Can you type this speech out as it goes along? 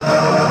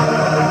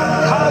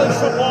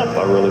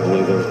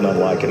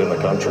cricket in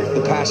the country.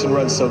 The passion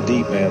runs so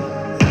deep, man.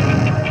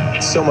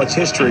 So much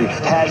history,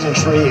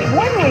 pageantry.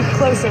 1 week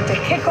closer to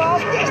kickoff.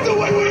 That's the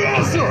way we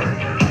answer.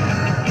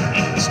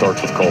 It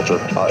starts with culture.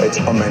 It's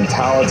a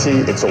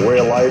mentality, it's a way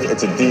of life,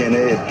 it's a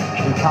DNA.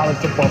 In college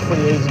football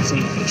free agency,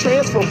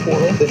 transfer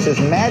portal. This is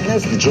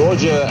madness.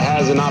 Georgia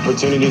has an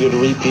opportunity to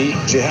repeat.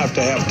 You have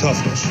to have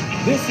toughness.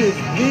 This is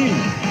the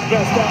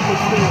best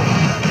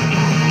atmosphere.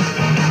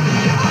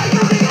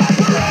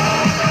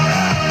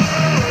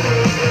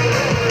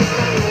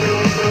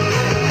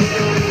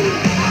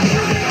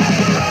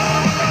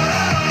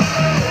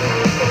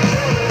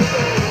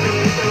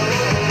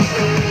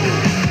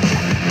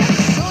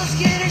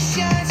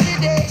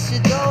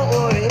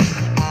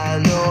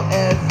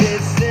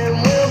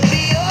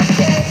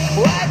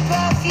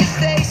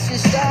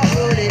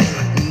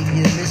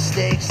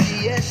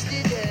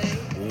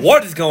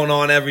 What is going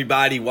on,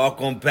 everybody?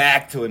 Welcome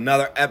back to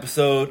another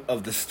episode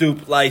of the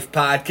Stoop Life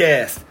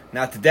Podcast.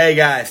 Now today,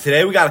 guys,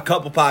 we got a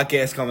couple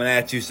podcasts coming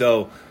at you,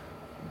 so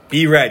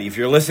be ready. If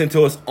you're listening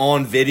to us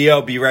on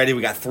video, be ready.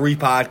 We got 3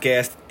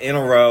 podcasts in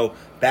a row,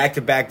 back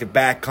to back to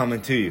back,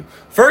 coming to you.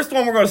 First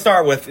one we're going to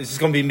start with is just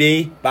going to be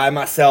me, by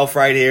myself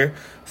right here,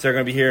 so you're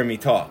going to be hearing me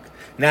talk.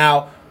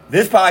 Now,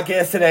 this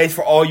podcast today is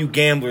for all you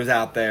gamblers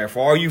out there, for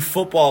all you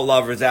football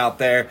lovers out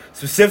there,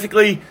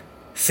 specifically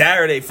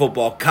Saturday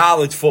football,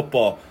 college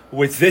football,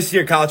 which this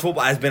year college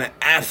football has been an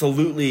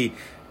absolutely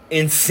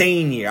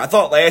insane year. I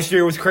thought last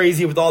year was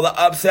crazy with all the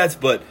upsets,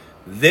 but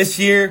this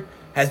year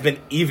has been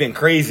even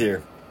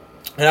crazier.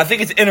 And I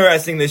think it's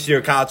interesting this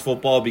year, college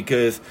football,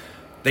 because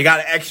they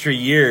got an extra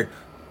year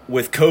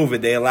with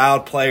COVID. They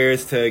allowed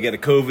players to get a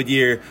COVID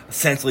year,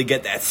 essentially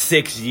get that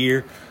 6th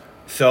year.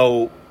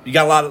 So you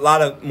got a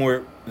lot of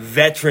more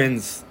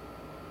veterans,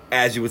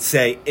 as you would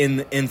say,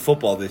 in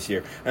football this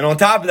year. And on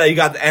top of that, you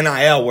got the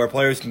NIL, where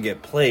players can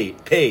get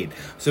paid.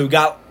 So we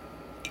got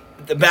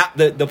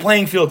the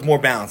playing field's more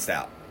balanced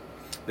out.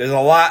 There's a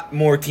lot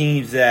more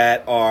teams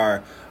that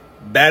are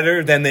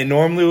better than they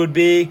normally would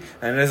be,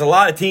 and there's a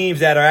lot of teams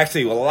that are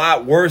actually a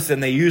lot worse than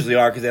they usually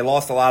are because they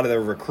lost a lot of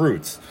their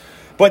recruits.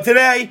 But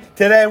today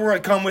we're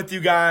going to come with you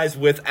guys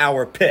with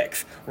our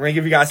picks. We're going to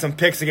give you guys some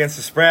picks against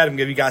the spread. I'm going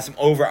to give you guys some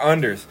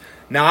over-unders.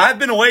 Now, I've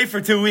been away for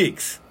 2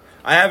 weeks.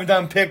 I haven't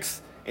done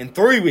picks in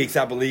 3 weeks,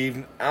 I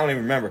believe. I don't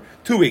even remember.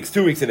 2 weeks.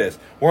 2 weeks it is.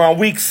 We're on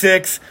week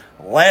 6.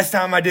 Last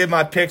time I did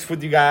my picks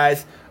with you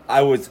guys,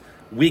 I was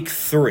week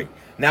 3.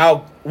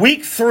 Now,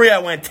 week 3, I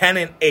went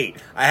 10-8.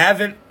 I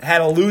haven't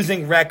had a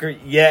losing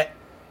record yet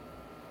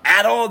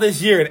at all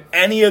this year in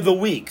any of the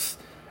weeks.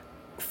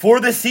 For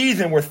the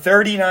season, we're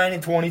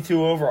 39-22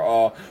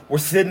 overall. We're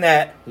sitting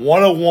at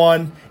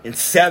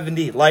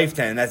 101-70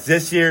 lifetime. That's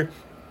this year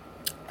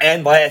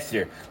and last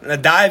year. And to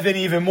dive in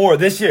even more,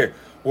 this year,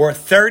 we're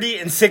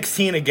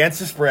 30-16 against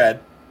the spread.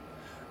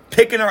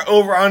 Picking our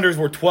over-unders,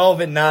 we're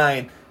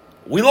 12-9.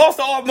 We lost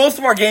most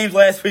of our games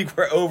last week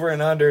were over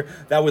and under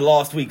that we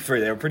lost week 3.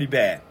 They were pretty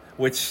bad.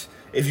 Which,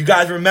 if you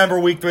guys remember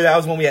week 3, that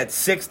was when we had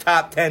 6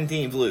 top 10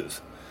 teams lose.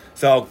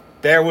 So,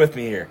 bear with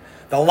me here.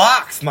 The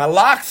locks, my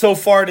locks so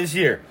far this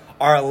year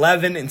are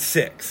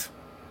 11-6.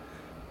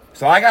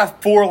 So I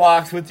got 4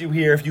 locks with you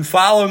here. If you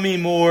follow me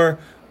more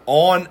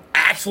on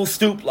actual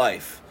Stoop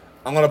Life,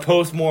 I'm going to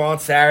post more on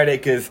Saturday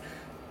because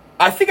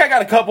I think I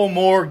got a couple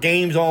more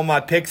games on my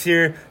picks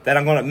here that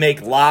I'm going to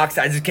make locks.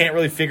 I just can't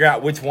really figure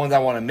out which ones I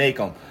want to make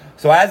them.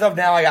 So as of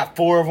now, I got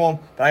 4 of them,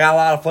 but I got a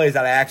lot of plays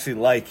that I actually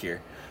like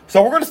here.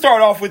 So we're going to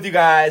start off with you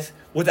guys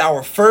with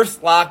our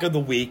first lock of the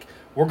week.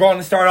 We're going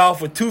to start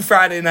off with 2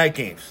 Friday night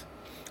games.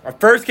 Our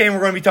first game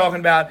we're going to be talking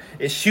about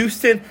is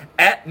Houston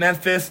at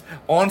Memphis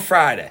on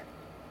Friday.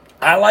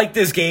 I like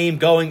this game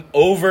going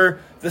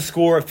over the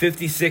score of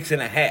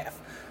 56.5.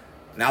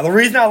 Now, the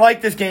reason I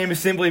like this game is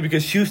simply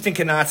because Houston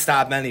cannot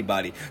stop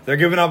anybody. They're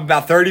giving up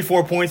about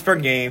 34 points per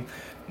game.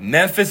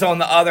 Memphis, on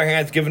the other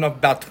hand, is giving up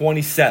about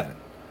 27.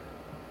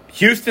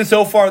 Houston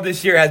so far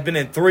this year has been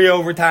in 3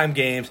 overtime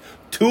games,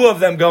 2 of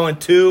them going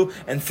 2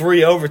 and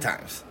 3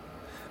 overtimes.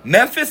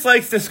 Memphis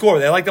likes to score.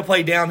 They like to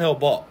play downhill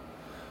ball.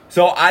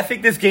 So I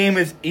think this game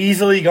is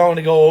easily going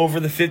to go over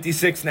the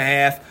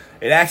 56.5.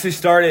 It actually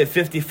started at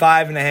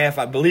 55.5.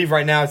 I believe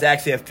right now it's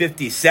actually at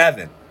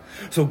 57.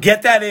 So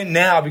get that in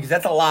now because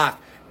that's a lock.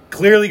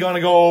 Clearly going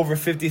to go over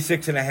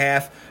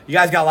 56.5. You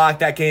guys got locked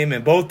that game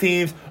in. Both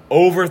teams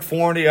over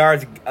 400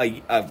 yards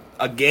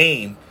a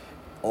game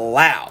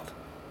allowed.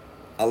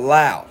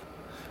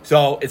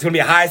 So it's going to be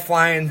a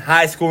high-flying,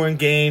 high-scoring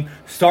game.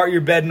 Start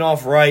your betting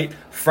off right.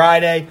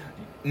 Friday,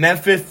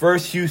 Memphis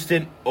versus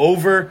Houston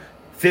over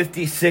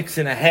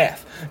 56.5.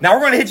 Now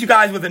we're going to hit you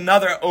guys with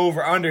another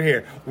over-under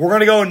here. We're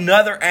going to go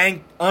another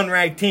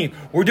unranked team.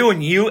 We're doing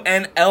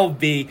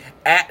UNLV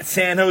at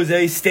San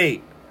Jose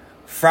State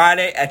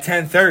Friday at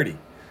 10:30.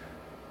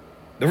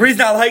 The reason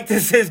I like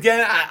this is,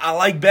 again, I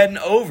like betting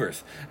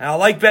overs. And I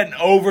like betting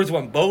overs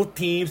when both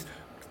teams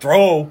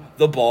throw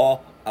the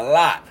ball a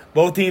lot.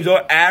 Both teams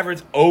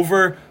average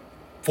over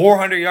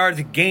 400 yards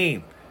a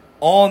game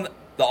on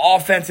the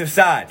offensive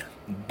side.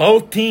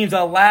 Both teams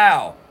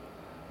allow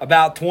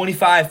about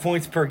 25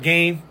 points per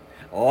game.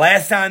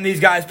 Last time these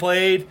guys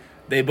played,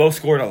 they both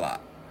scored a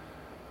lot.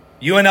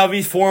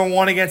 UNLV's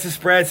 4-1 against the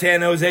spread.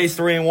 San Jose's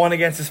 3-1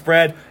 against the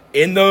spread.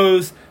 In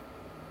those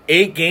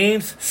 8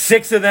 games,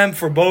 6 of them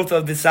for both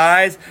of the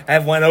sides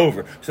have went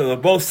over. So they're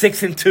both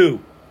 6-2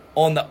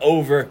 on the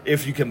over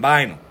if you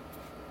combine them.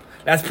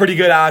 That's pretty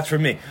good odds for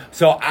me.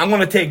 So I'm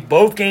going to take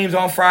both games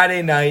on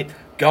Friday night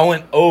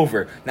going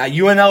over. Now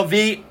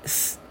UNLV,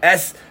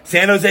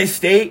 San Jose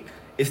State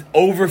is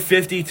over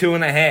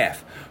 52.5.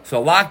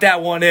 So lock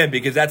that one in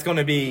because that's going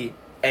to be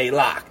a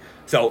lock.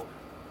 So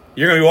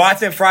you're going to be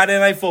watching Friday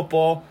Night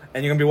Football,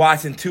 and you're going to be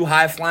watching 2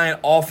 high-flying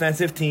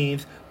offensive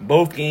teams,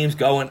 both games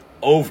going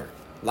over.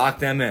 Lock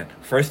them in.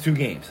 First 2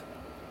 games.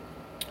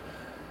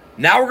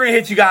 Now we're going to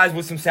hit you guys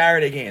with some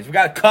Saturday games. We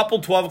got a couple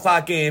 12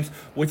 o'clock games,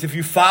 which if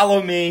you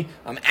follow me,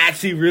 I'm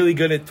actually really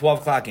good at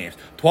 12 o'clock games.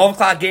 12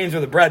 o'clock games are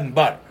the bread and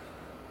butter.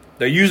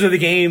 They're usually the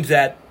games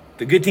that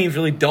the good teams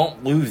really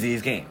don't lose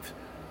these games.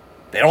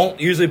 They don't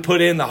usually put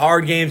in the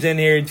hard games in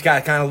here. You just got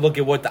to kind of look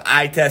at what the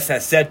eye test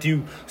has set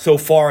you so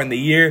far in the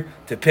year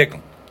to pick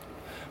them.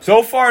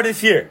 So far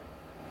this year,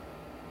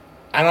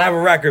 I don't have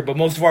a record, but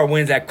most of our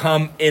wins have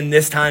come in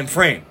this time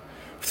frame.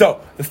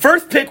 So the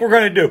first pick we're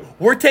going to do,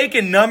 we're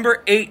taking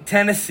number 8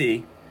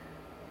 Tennessee,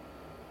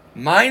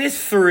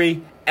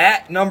 -3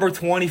 at number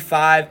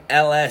 25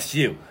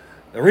 LSU.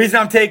 The reason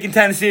I'm taking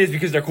Tennessee is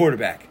because their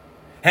quarterback,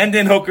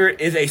 Hendon Hooker,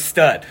 is a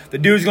stud. The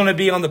dude's going to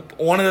be on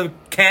one of the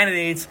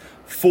candidates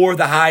for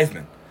the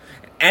Heisman.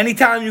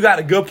 Anytime you got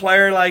a good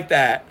player like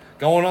that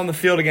going on the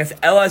field against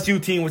LSU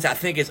team, which I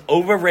think is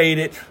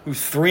overrated, who's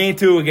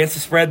 3-2 against the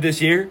spread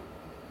this year,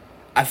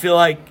 I feel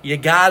like you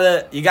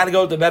gotta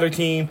go with the better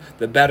team,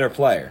 the better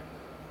player.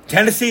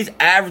 Tennessee's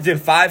averaging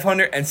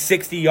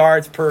 560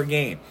 yards per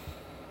game.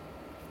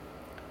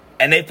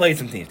 And they played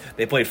some teams.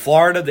 They played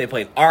Florida, they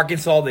played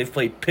Arkansas, they've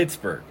played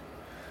Pittsburgh.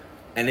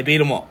 And they beat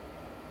them all.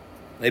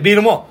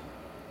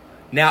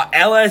 Now,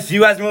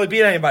 LSU hasn't really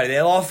beat anybody.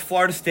 They lost to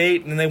Florida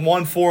State, and then they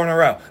won 4 in a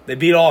row. They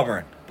beat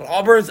Auburn. But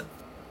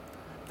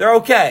they're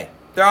okay.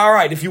 They're all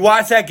right. If you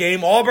watch that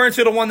game, Auburn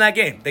should have won that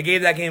game. They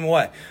gave that game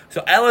away.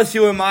 So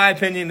LSU, in my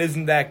opinion,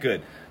 isn't that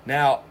good.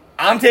 Now,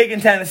 I'm taking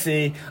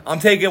Tennessee. I'm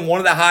taking one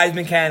of the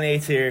Heisman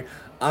candidates here.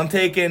 I'm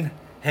taking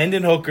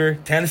Hendon Hooker,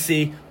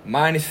 Tennessee,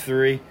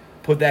 -3.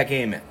 Put that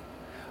game in.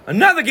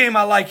 Another game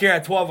I like here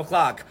at 12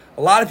 o'clock.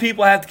 A lot of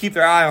people have to keep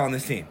their eye on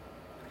this team.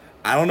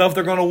 I don't know if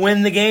they're going to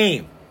win the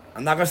game.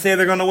 I'm not going to say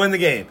they're going to win the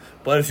game.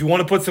 But if you want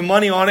to put some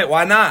money on it,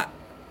 why not?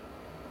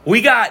 We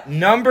got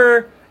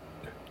number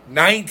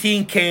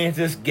 19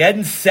 Kansas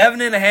getting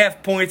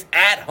 7.5 points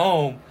at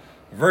home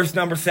versus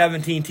number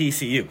 17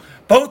 TCU.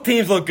 Both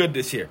teams look good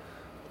this year.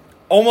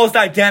 Almost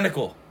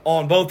identical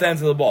on both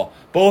ends of the ball.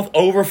 Both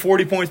over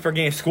 40 points per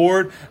game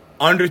scored,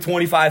 under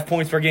 25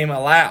 points per game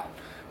allowed.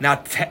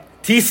 Now,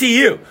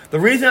 TCU, the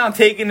reason I'm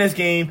taking this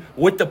game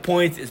with the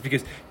points is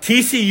because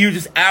TCU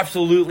just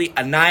absolutely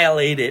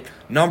annihilated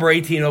number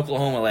 18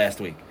 Oklahoma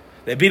last week.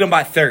 They beat them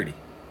by 30.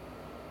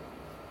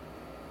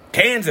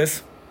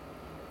 Kansas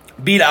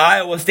beat an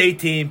Iowa State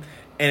team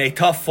in a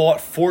tough-fought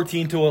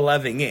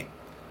 14-11 game.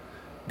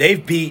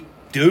 They've beat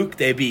Duke,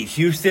 they beat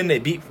Houston, they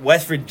beat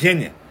West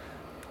Virginia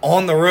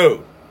on the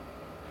road.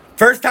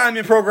 First time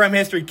in program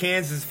history,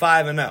 Kansas is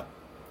 5-0.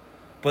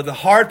 But the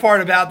hard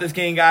part about this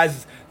game, guys,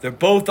 is they're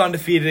both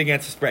undefeated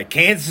against the spread.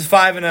 Kansas is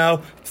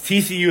 5-0.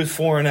 TCU is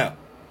 4-0.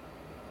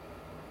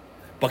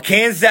 But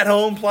Kansas at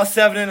home plus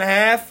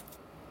 7.5,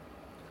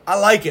 I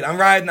like it. I'm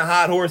riding the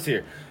hot horse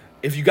here.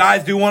 If you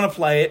guys do want to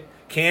play it,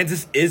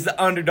 Kansas is the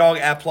underdog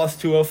at plus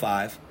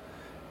 205.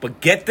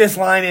 But get this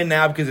line in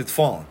now because it's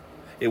fallen.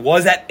 It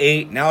was at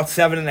 8. Now it's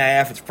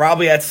 7.5. It's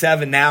probably at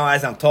 7 now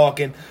as I'm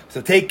talking.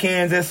 So take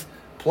Kansas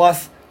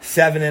plus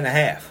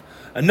 7.5.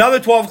 Another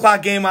 12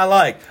 o'clock game I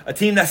like. A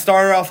team that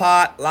started off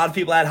hot. A lot of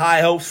people had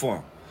high hopes for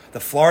them. The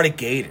Florida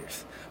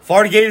Gators.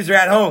 Florida Gators are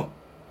at home.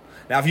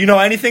 Now, if you know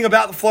anything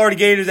about the Florida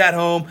Gators at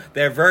home,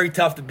 they're very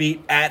tough to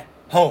beat at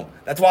home.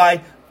 That's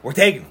why we're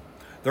taking them.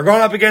 They're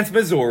going up against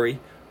Missouri,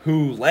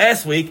 who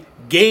last week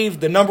gave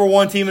the number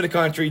 1 team in the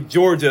country,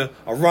 Georgia,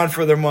 a run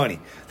for their money.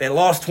 They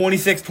lost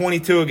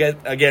 26-22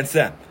 against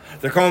them.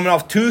 They're coming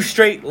off 2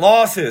 straight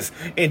losses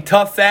in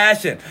tough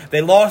fashion.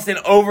 They lost in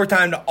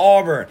overtime to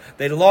Auburn.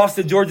 They lost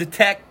to Georgia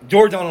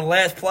on the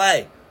last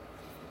play.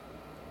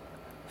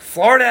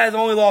 Florida has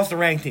only lost to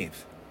ranked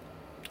teams.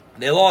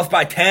 They lost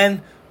by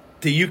 10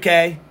 to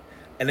UK,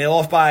 and they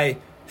lost by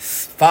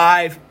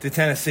 5 to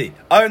Tennessee.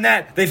 Other than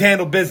that, they've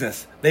handled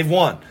business. They've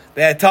won.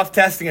 They had tough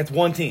tests against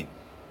one team.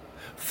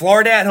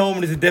 Florida at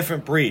home is a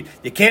different breed.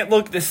 You can't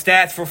look at the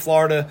stats for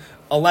Florida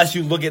unless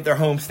you look at their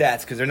home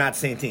stats because they're not the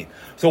same team.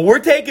 So we're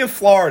taking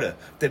Florida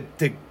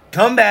to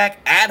come back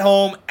at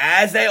home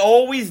as they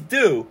always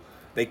do.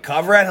 They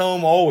cover at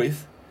home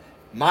always.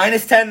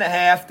 Minus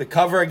 10.5 to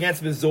cover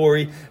against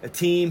Missouri, a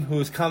team who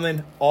is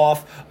coming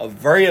off a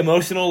very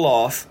emotional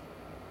loss.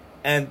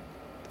 And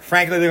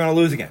frankly, they're going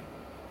to lose again.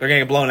 They're going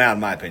to get blown out,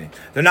 in my opinion.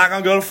 They're not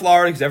going to go to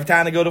Florida because every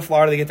time they go to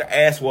Florida, they get their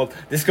ass whooped.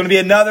 This is going to be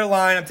another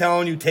line. I'm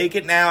telling you, take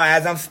it now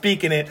as I'm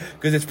speaking it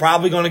because it's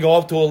probably going to go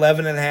up to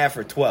 11.5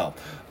 or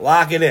 12.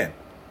 Lock it in.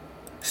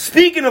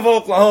 Speaking of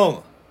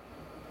Oklahoma,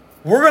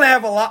 we're going to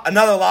have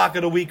another lock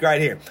of the week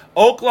right here.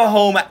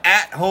 Oklahoma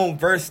at home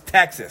versus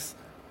Texas.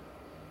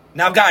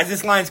 Now, guys,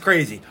 this line's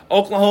crazy.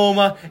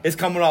 Oklahoma is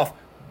coming off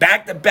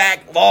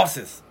back-to-back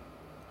losses.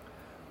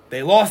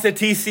 They lost at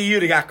TCU.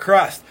 They got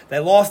crushed. They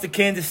lost to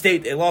Kansas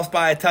State. They lost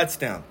by a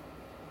touchdown.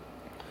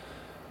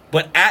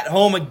 But at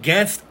home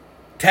against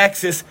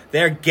Texas,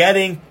 they're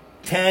getting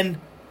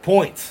 10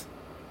 points.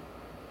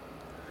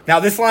 Now,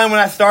 this line when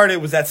I started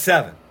was at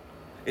 7.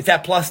 It's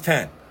at plus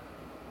 10.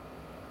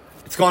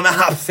 It's going the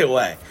opposite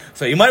way.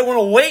 So you might want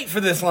to wait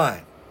for this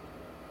line.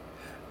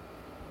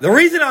 The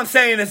reason I'm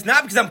saying this,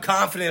 not because I'm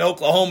confident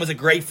Oklahoma's a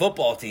great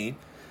football team,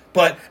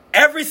 but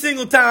every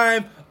single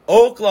time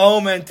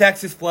Oklahoma and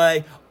Texas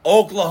play,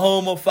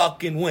 Oklahoma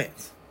fucking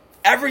wins.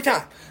 Every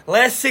time. The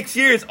last 6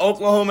 years,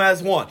 Oklahoma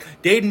has won.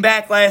 Dating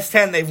back last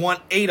 10, they've won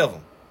 8 of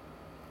them.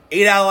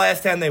 8 out of the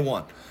last 10 they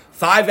won.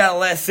 5 out of the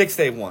last 6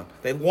 they've won.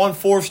 They've won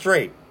 4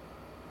 straight.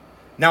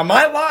 Now,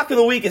 my lock of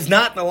the week is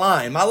not the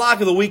line. My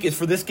lock of the week is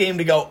for this game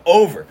to go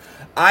over.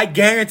 I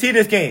guarantee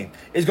this game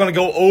is going to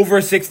go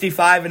over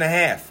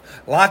 65.5.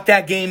 Lock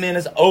that game in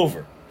as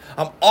over.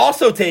 I'm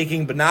also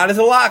taking, but not as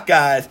a lock,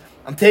 guys,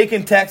 I'm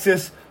taking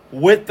Texas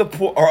with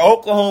or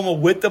Oklahoma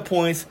with the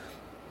points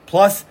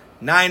plus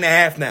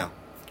 9.5 now.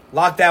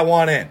 Lock that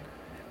one in.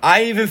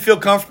 I even feel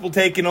comfortable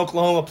taking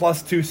Oklahoma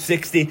plus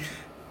 260.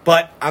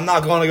 But I'm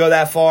not going to go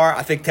that far.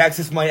 I think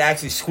Texas might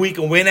actually squeak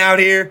a win out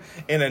here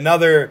in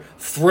another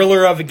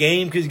thriller of a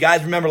game. Because you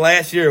guys remember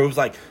last year, it was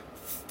like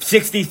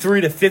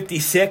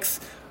 63-56,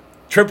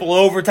 triple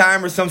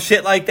overtime or some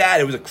shit like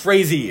that. It was a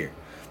crazy year.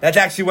 That's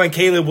actually when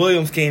Caleb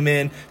Williams came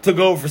in, took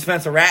over for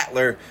Spencer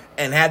Rattler,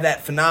 and had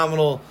that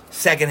phenomenal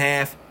second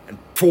half and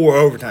 4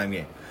 overtime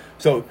game.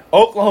 So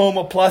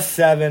Oklahoma plus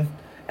 7,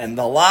 and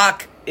the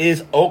lock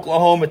is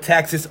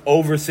Oklahoma-Texas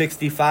over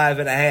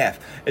 65.5.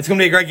 It's going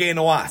to be a great game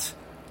to watch.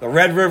 The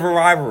Red River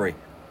rivalry.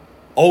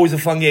 Always a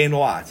fun game to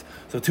watch.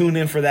 So tune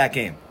in for that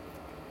game.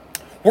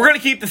 We're going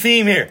to keep the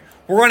theme here.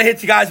 We're going to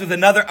hit you guys with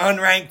another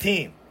unranked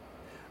team.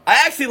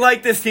 I actually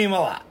like this team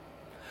a lot.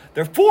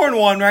 They're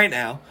 4-1 right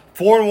now.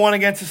 4-1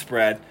 against the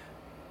spread.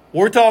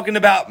 We're talking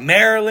about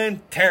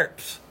Maryland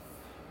Terps.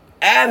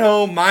 At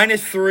home,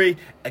 -3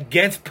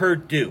 against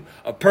Purdue.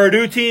 A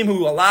Purdue team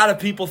who a lot of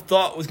people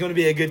thought was going to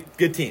be a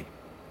good team.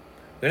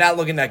 They're not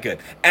looking that good.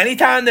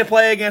 Anytime they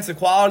play against a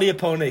quality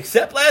opponent,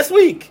 except last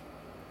week,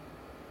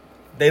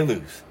 they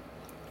lose.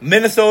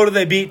 Minnesota,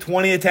 they beat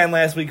 20-10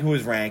 last week, who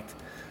was ranked.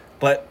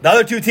 But the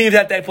other 2 teams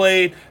that they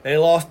played, they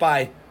lost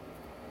by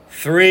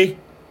 3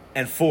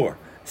 and 4.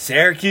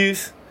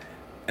 Syracuse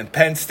and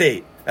Penn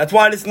State. That's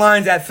why this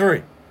line's at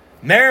 3.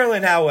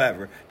 Maryland,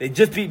 however, they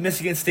just beat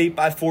Michigan State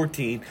by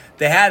 14.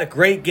 They had a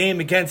great game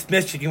against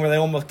Michigan where they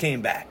almost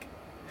came back.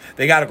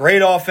 They got a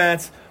great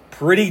offense,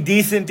 pretty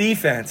decent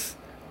defense,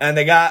 and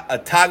they got a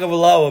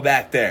Tagovailoa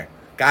back there.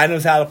 Guy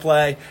knows how to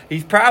play.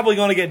 He's probably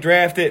going to get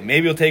drafted.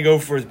 Maybe he'll take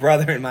over for his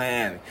brother in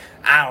Miami.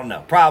 I don't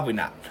know. Probably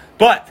not.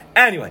 But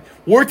anyway,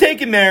 we're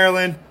taking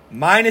Maryland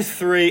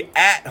 -3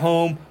 at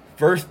home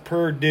versus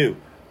Purdue.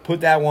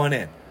 Put that one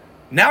in.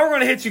 Now we're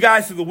going to hit you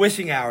guys to the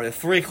wishing hour, the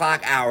 3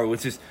 o'clock hour,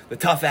 which is the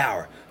tough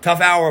hour.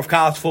 Tough hour of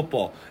college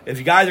football. If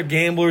you guys are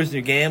gamblers and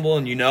you gamble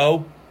and you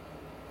know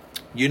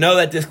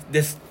that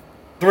this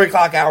 3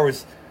 o'clock hour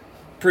is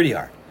pretty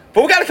hard.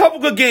 But we got a couple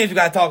good games we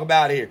got to talk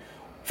about here.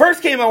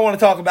 First game I want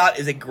to talk about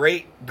is a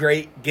great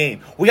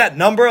game. We got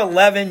number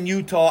 11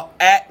 Utah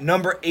at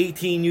number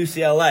 18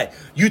 UCLA.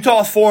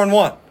 Utah's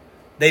 4-1.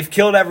 They've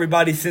killed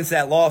everybody since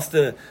that loss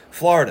to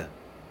Florida.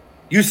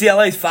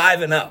 UCLA's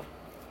 5-0.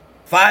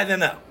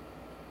 5-0.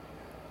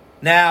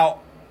 Now,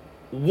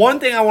 one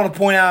thing I want to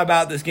point out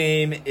about this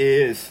game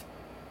is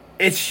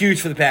it's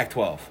huge for the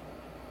Pac-12.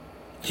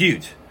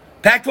 Huge.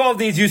 Pac-12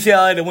 needs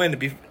UCLA to win, to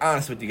be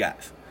honest with you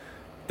guys.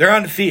 They're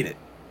undefeated.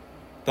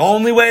 The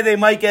only way they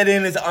might get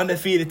in is an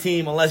undefeated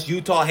team unless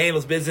Utah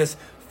handles business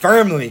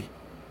firmly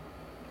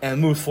and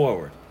moves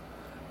forward.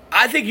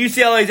 I think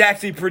UCLA is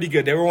actually pretty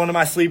good. They were one of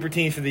my sleeper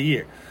teams for the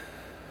year.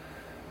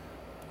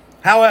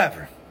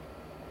 However,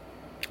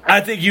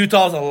 I think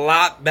Utah's a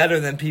lot better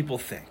than people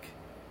think.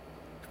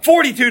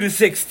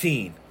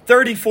 42-16,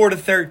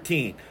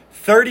 34-13,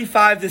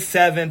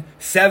 35-7,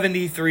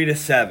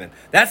 73-7.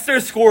 That's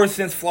their scores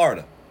since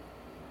Florida.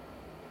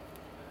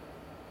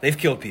 They've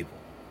killed people.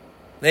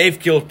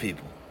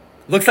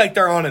 Looks like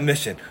they're on a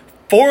mission.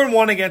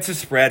 4-1 against the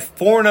spread,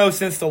 4-0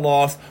 since the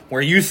loss,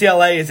 where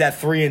UCLA is at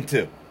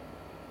 3-2.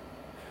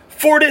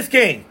 For this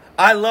game,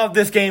 I love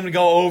this game to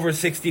go over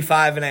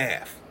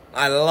 65.5.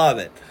 I love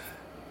it.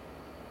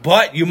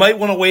 But you might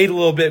want to wait a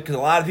little bit because a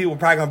lot of people are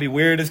probably going to be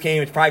weird this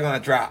game. It's probably going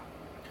to drop.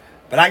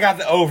 But I got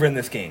the over in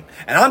this game.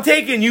 And I'm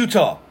taking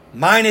Utah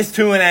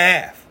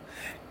 -2.5.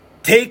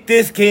 Take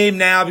this game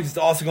now because it's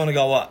also going to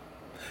go up.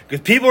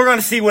 Because people are going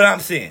to see what I'm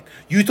seeing.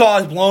 Utah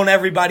has blown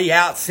everybody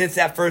out since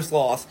that first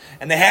loss,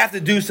 and they have to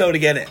do so to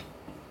get in.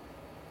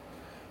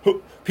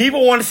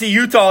 People want to see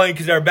Utah in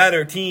because they're a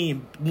better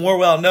team, more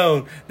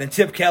well-known than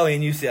Chip Kelly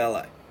and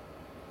UCLA.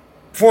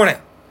 4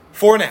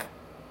 now.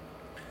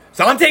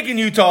 So I'm taking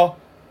Utah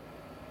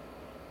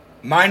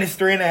minus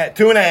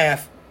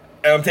 2.5,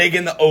 and I'm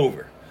taking the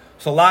over.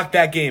 So lock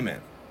that game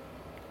in.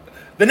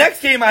 The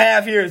next game I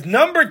have here is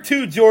number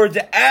 2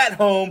 Georgia at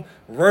home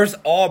versus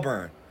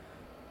Auburn.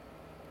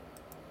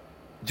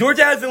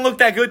 Georgia hasn't looked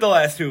that good the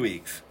last 2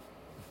 weeks.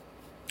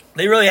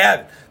 They really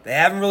haven't. They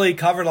haven't really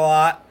covered a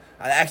lot.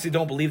 I actually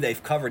don't believe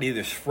they've covered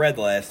either spread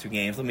the last 2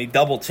 games. Let me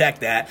double check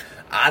that.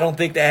 I don't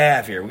think they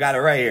have here. We got it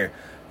right here.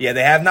 Yeah,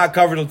 they have not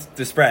covered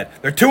the spread.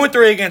 They're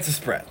 2-3 against the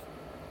spread.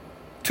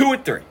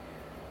 2-3.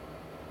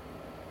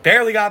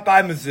 Barely got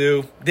by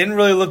Mizzou. Didn't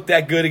really look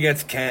that good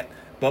against Kent.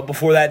 But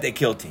before that, they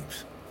killed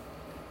teams.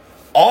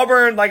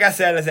 Auburn, like I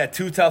said, has had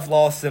 2 tough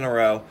losses in a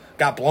row.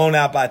 Got blown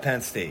out by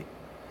Penn State.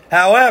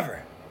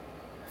 However,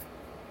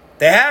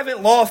 they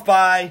haven't lost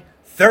by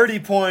 30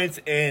 points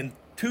in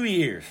 2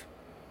 years.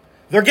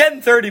 They're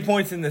getting 30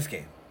 points in this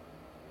game.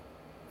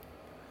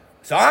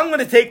 So I'm going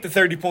to take the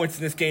 30 points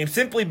in this game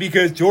simply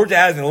because Georgia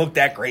hasn't looked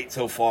that great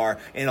so far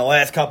in the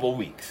last couple of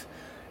weeks.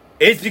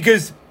 It's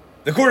because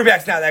the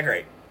quarterback's not that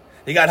great.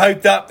 He got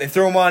hyped up. They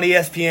threw him on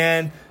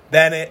ESPN,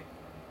 Bennett,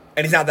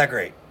 and he's not that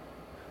great.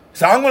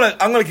 So I'm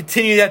gonna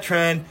continue that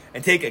trend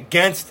and take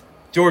against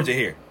Georgia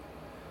here.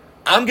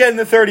 I'm getting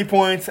the 30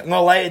 points. I'm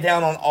gonna lay it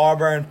down on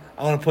Auburn.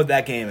 I'm gonna put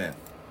that game in.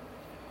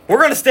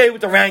 We're gonna stay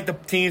with the ranked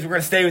teams. We're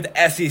gonna stay with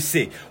the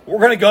SEC. We're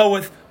gonna go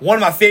with one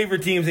of my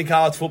favorite teams in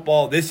college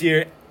football this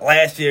year,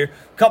 last year,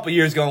 a couple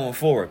years going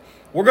forward.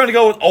 We're gonna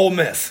go with Ole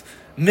Miss,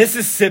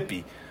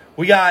 Mississippi.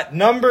 We got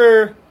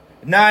number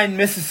 9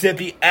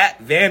 Mississippi at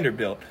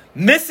Vanderbilt.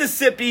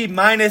 Mississippi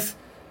minus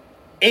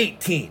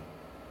 18.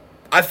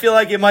 I feel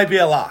like it might be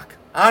a lock.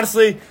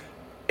 Honestly,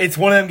 it's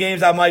one of them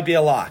games that might be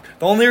a lock.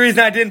 The only reason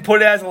I didn't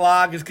put it as a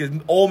lock is because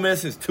Ole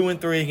Miss is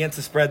 2-3 against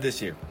the spread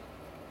this year.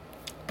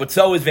 But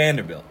so is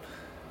Vanderbilt.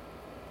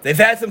 They've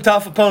had some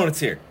tough opponents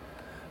here.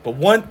 But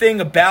one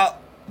thing about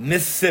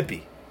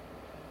Mississippi,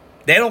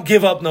 they don't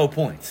give up no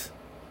points.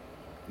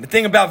 The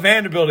thing about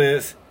Vanderbilt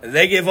is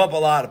they give up a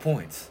lot of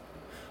points.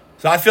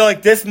 So I feel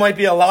like this might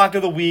be a lock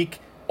of the week.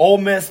 Ole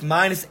Miss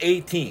minus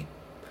 18.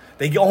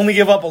 They only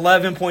give up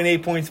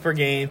 11.8 points per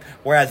game,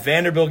 whereas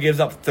Vanderbilt gives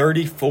up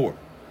 34.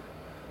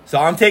 So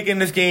I'm taking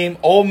this game,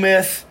 Ole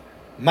Miss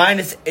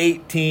minus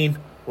 18.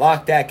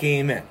 Lock that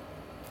game in.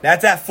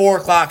 That's at 4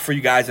 o'clock for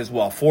you guys as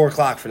well. 4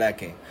 o'clock for that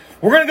game.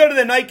 We're going to go to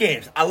the night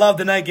games. I love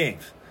the night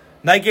games.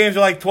 Night games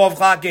are like 12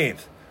 o'clock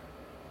games.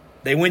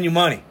 They win you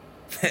money.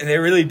 They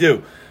really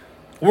do.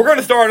 We're going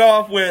to start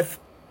off with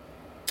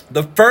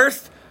the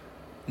first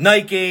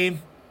night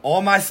game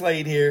on my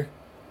slate here.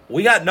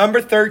 We got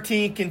number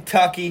 13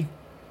 Kentucky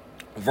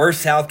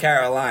versus South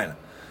Carolina.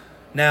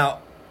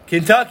 Now,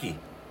 Kentucky,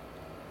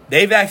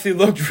 they've actually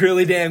looked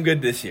really damn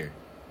good this year.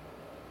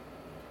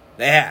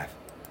 They have.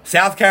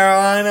 South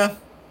Carolina,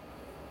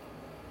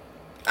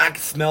 I can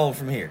smell them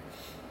from here.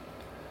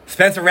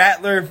 Spencer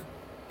Rattler,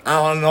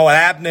 I don't know what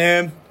happened to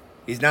him.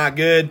 He's not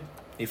good.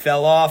 He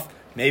fell off.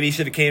 Maybe he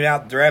should have came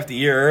out the draft a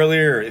year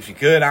earlier, or if he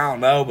could, I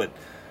don't know. But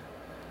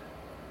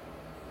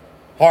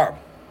horrible.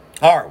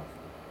 Horrible.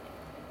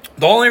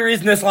 The only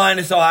reason this line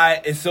is so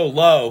high, is so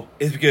low,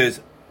 is because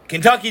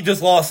Kentucky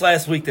just lost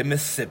last week to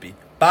Mississippi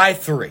by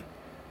 3.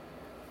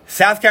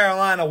 South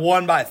Carolina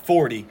won by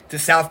 40 to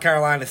South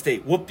Carolina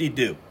State.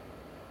 Whoop-de-doo.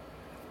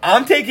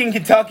 I'm taking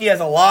Kentucky as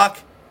a lock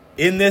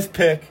in this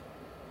pick.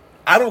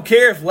 I don't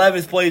care if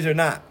Levis plays or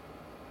not.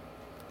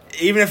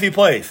 Even if he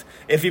plays.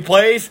 If he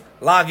plays,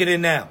 lock it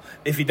in now.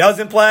 If he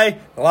doesn't play,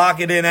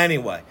 lock it in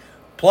anyway.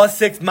 Minus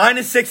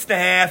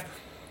 6.5.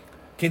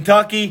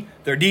 Kentucky,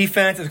 their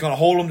defense is going to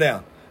hold them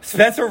down.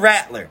 Spencer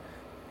Rattler,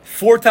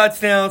 4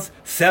 touchdowns,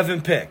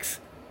 7 picks.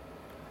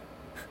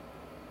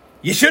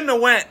 You shouldn't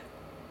have went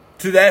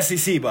to the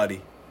SEC,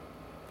 buddy.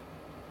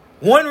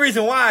 One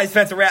reason why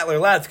Spencer Rattler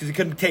left is because he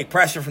couldn't take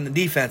pressure from the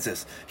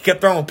defenses. He kept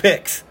throwing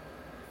picks.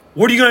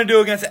 What are you going to do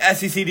against the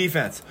SEC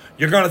defense?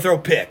 You're going to throw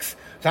picks.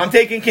 So I'm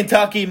taking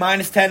Kentucky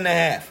minus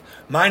 10.5,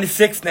 minus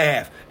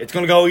 6.5. It's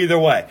going to go either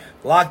way.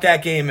 Lock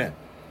that game in.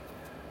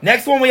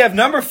 Next one, we have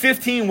number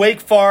 15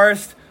 Wake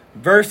Forest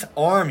versus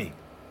Army.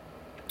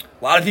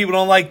 A lot of people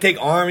don't like to take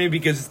Army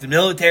because it's the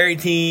military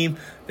team.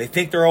 They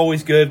think they're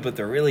always good, but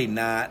they're really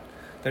not.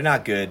 They're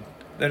not good.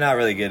 They're not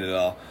really good at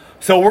all.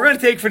 So we're going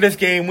to take for this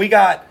game, we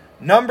got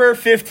number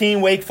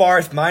 15 Wake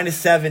Forest minus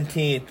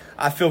 17.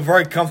 I feel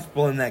very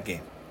comfortable in that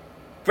game.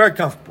 Very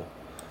comfortable.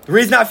 The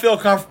reason I feel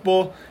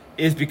comfortable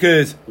is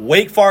because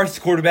Wake Forest's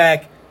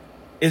quarterback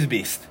is a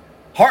beast.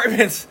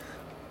 Hartman's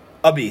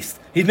a beast.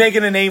 He's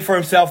making a name for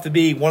himself to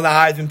be one of the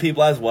Heisman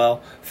people as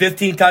well.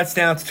 15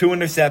 touchdowns, 2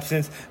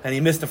 interceptions, and he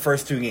missed the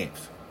first 2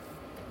 games.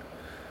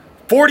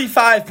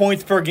 45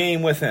 points per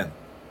game with him.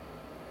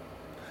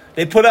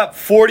 They put up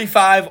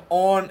 45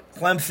 on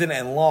Clemson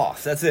and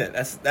lost. That's it.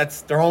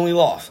 That's their only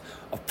loss.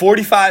 A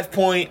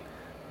 45-point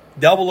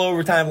double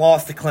overtime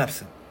loss to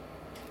Clemson.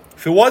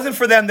 If it wasn't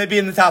for them, they'd be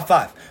in the top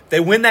 5. If they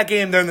win that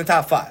game, they're in the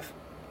top 5.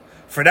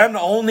 For them to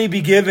only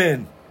be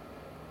given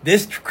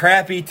this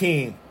crappy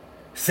team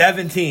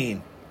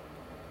 17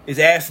 is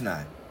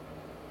asinine.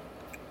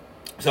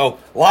 So,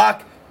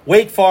 lock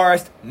Wake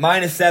Forest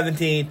minus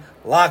 17.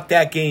 Lock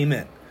that game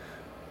in.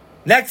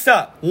 Next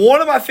up,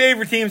 one of my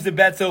favorite teams to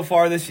bet so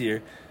far this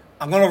year.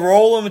 I'm going to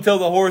roll them until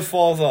the horse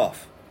falls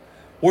off.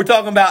 We're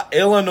talking about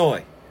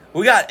Illinois.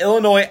 We got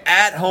Illinois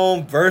at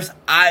home versus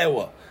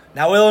Iowa.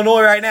 Now,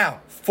 Illinois right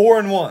now,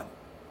 4-1.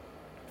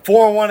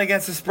 4-1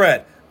 against the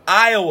spread.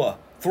 Iowa,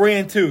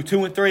 3-2,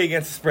 2-3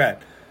 against the spread.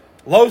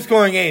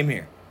 Low-scoring game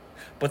here.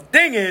 But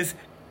thing is,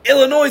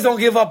 Illinois don't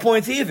give up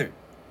points either.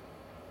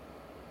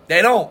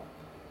 They don't.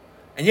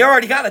 And you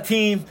already got a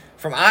team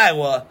from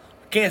Iowa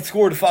who can't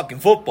score the fucking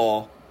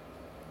football.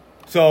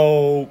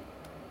 So,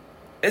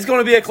 it's going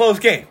to be a close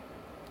game.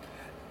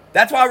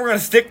 That's why we're going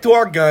to stick to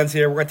our guns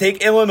here. We're going to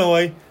take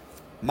Illinois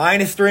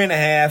minus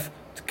 3.5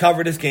 to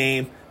cover this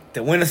game,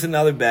 to win us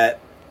another bet,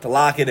 to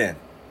lock it in.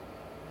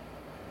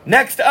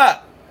 Next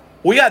up,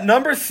 we got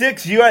number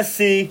 6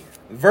 USC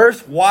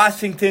versus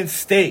Washington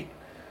State.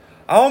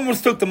 I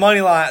almost took the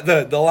money line,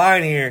 the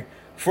line here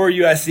for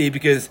USC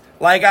because,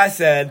 like I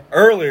said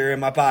earlier in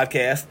my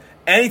podcast,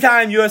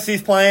 anytime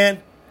USC's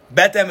playing,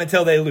 bet them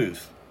until they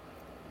lose.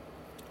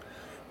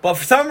 But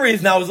for some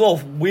reason, I was a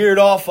little weird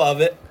off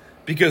of it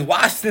because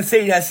Washington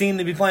State has seemed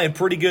to be playing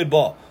pretty good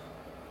ball.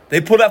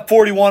 They put up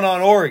 41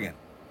 on Oregon.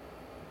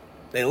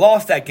 They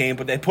lost that game,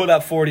 but they put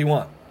up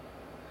 41.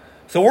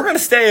 So we're going to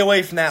stay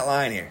away from that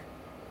line here.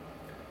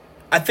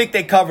 I think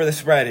they cover the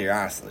spread here,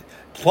 honestly.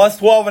 Plus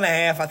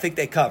 12.5, I think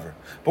they cover.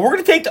 But we're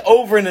going to take the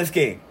over in this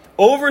game.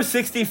 Over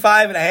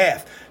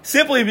 65.5.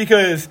 Simply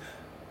because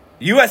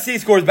USC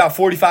scores about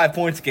 45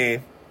 points a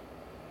game.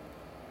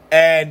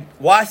 And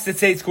Washington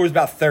State scores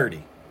about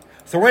 30.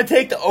 So we're going to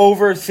take the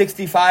over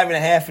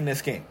 65.5 in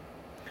this game.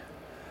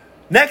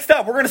 Next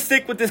up, we're going to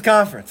stick with this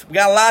conference. We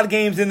got a lot of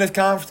games in this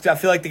conference. I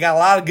feel like they got a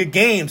lot of good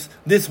games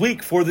this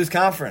week for this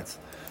conference.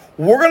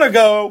 We're going to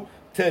go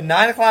to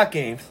 9 o'clock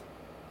games.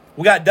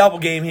 We got double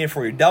game here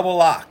for you, double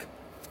lock.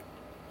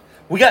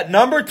 We got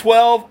number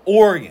 12,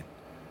 Oregon,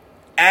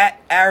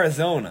 at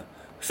Arizona.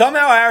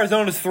 Somehow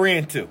Arizona's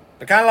 3-2.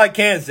 They're kind of like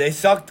Kansas. They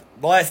sucked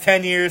the last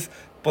 10 years,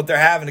 but they're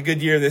having a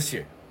good year this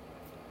year.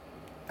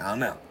 I don't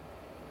know.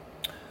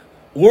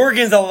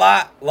 Oregon's a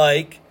lot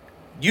like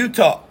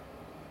Utah.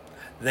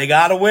 They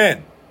got to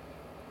win.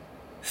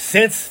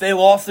 Since they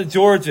lost to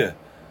Georgia,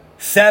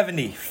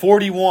 70,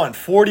 41,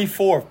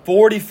 44,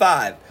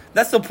 45.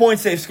 That's the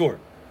points they've scored.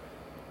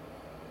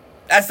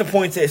 That's the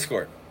points they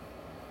scored.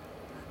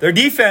 Their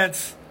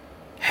defense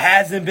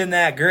hasn't been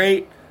that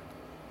great,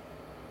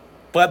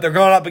 but they're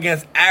going up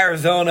against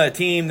Arizona, a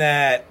team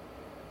that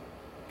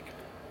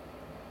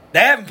they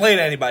haven't played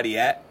anybody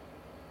yet.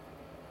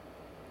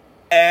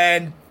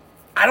 And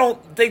I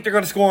don't think they're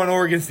going to score on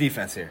Oregon's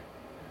defense here.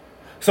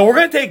 So we're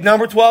going to take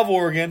number 12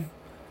 Oregon,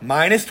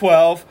 minus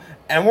 12,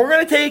 and we're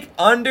going to take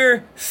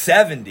under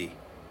 70.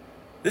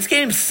 This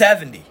game's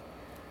 70.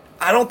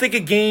 I don't think a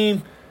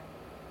game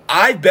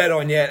I bet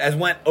on yet has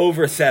went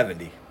over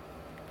 70.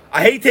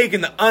 I hate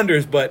taking the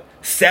unders, but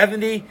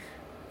 70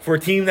 for a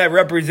team that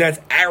represents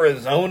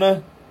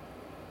Arizona,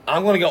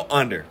 I'm going to go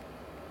under.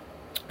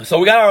 So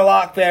we got our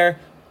lock there.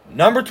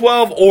 Number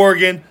 12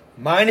 Oregon,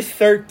 minus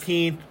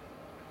 13,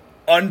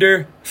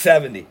 under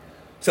 70.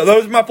 So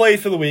those are my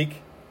plays for the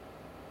week.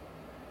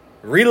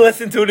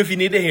 Re-listen to it if you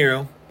need to hear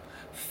them.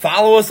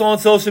 Follow us on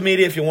social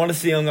media if you want to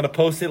see them. I'm going to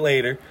post it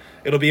later.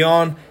 It'll be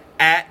on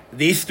at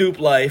The Stoop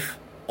Life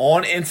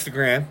on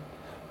Instagram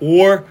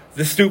or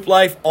The Stoop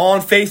Life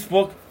on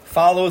Facebook.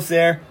 Follow us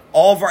there.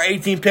 All of our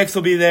 18 picks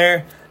will be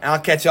there. And I'll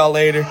catch y'all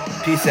later.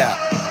 Peace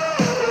out.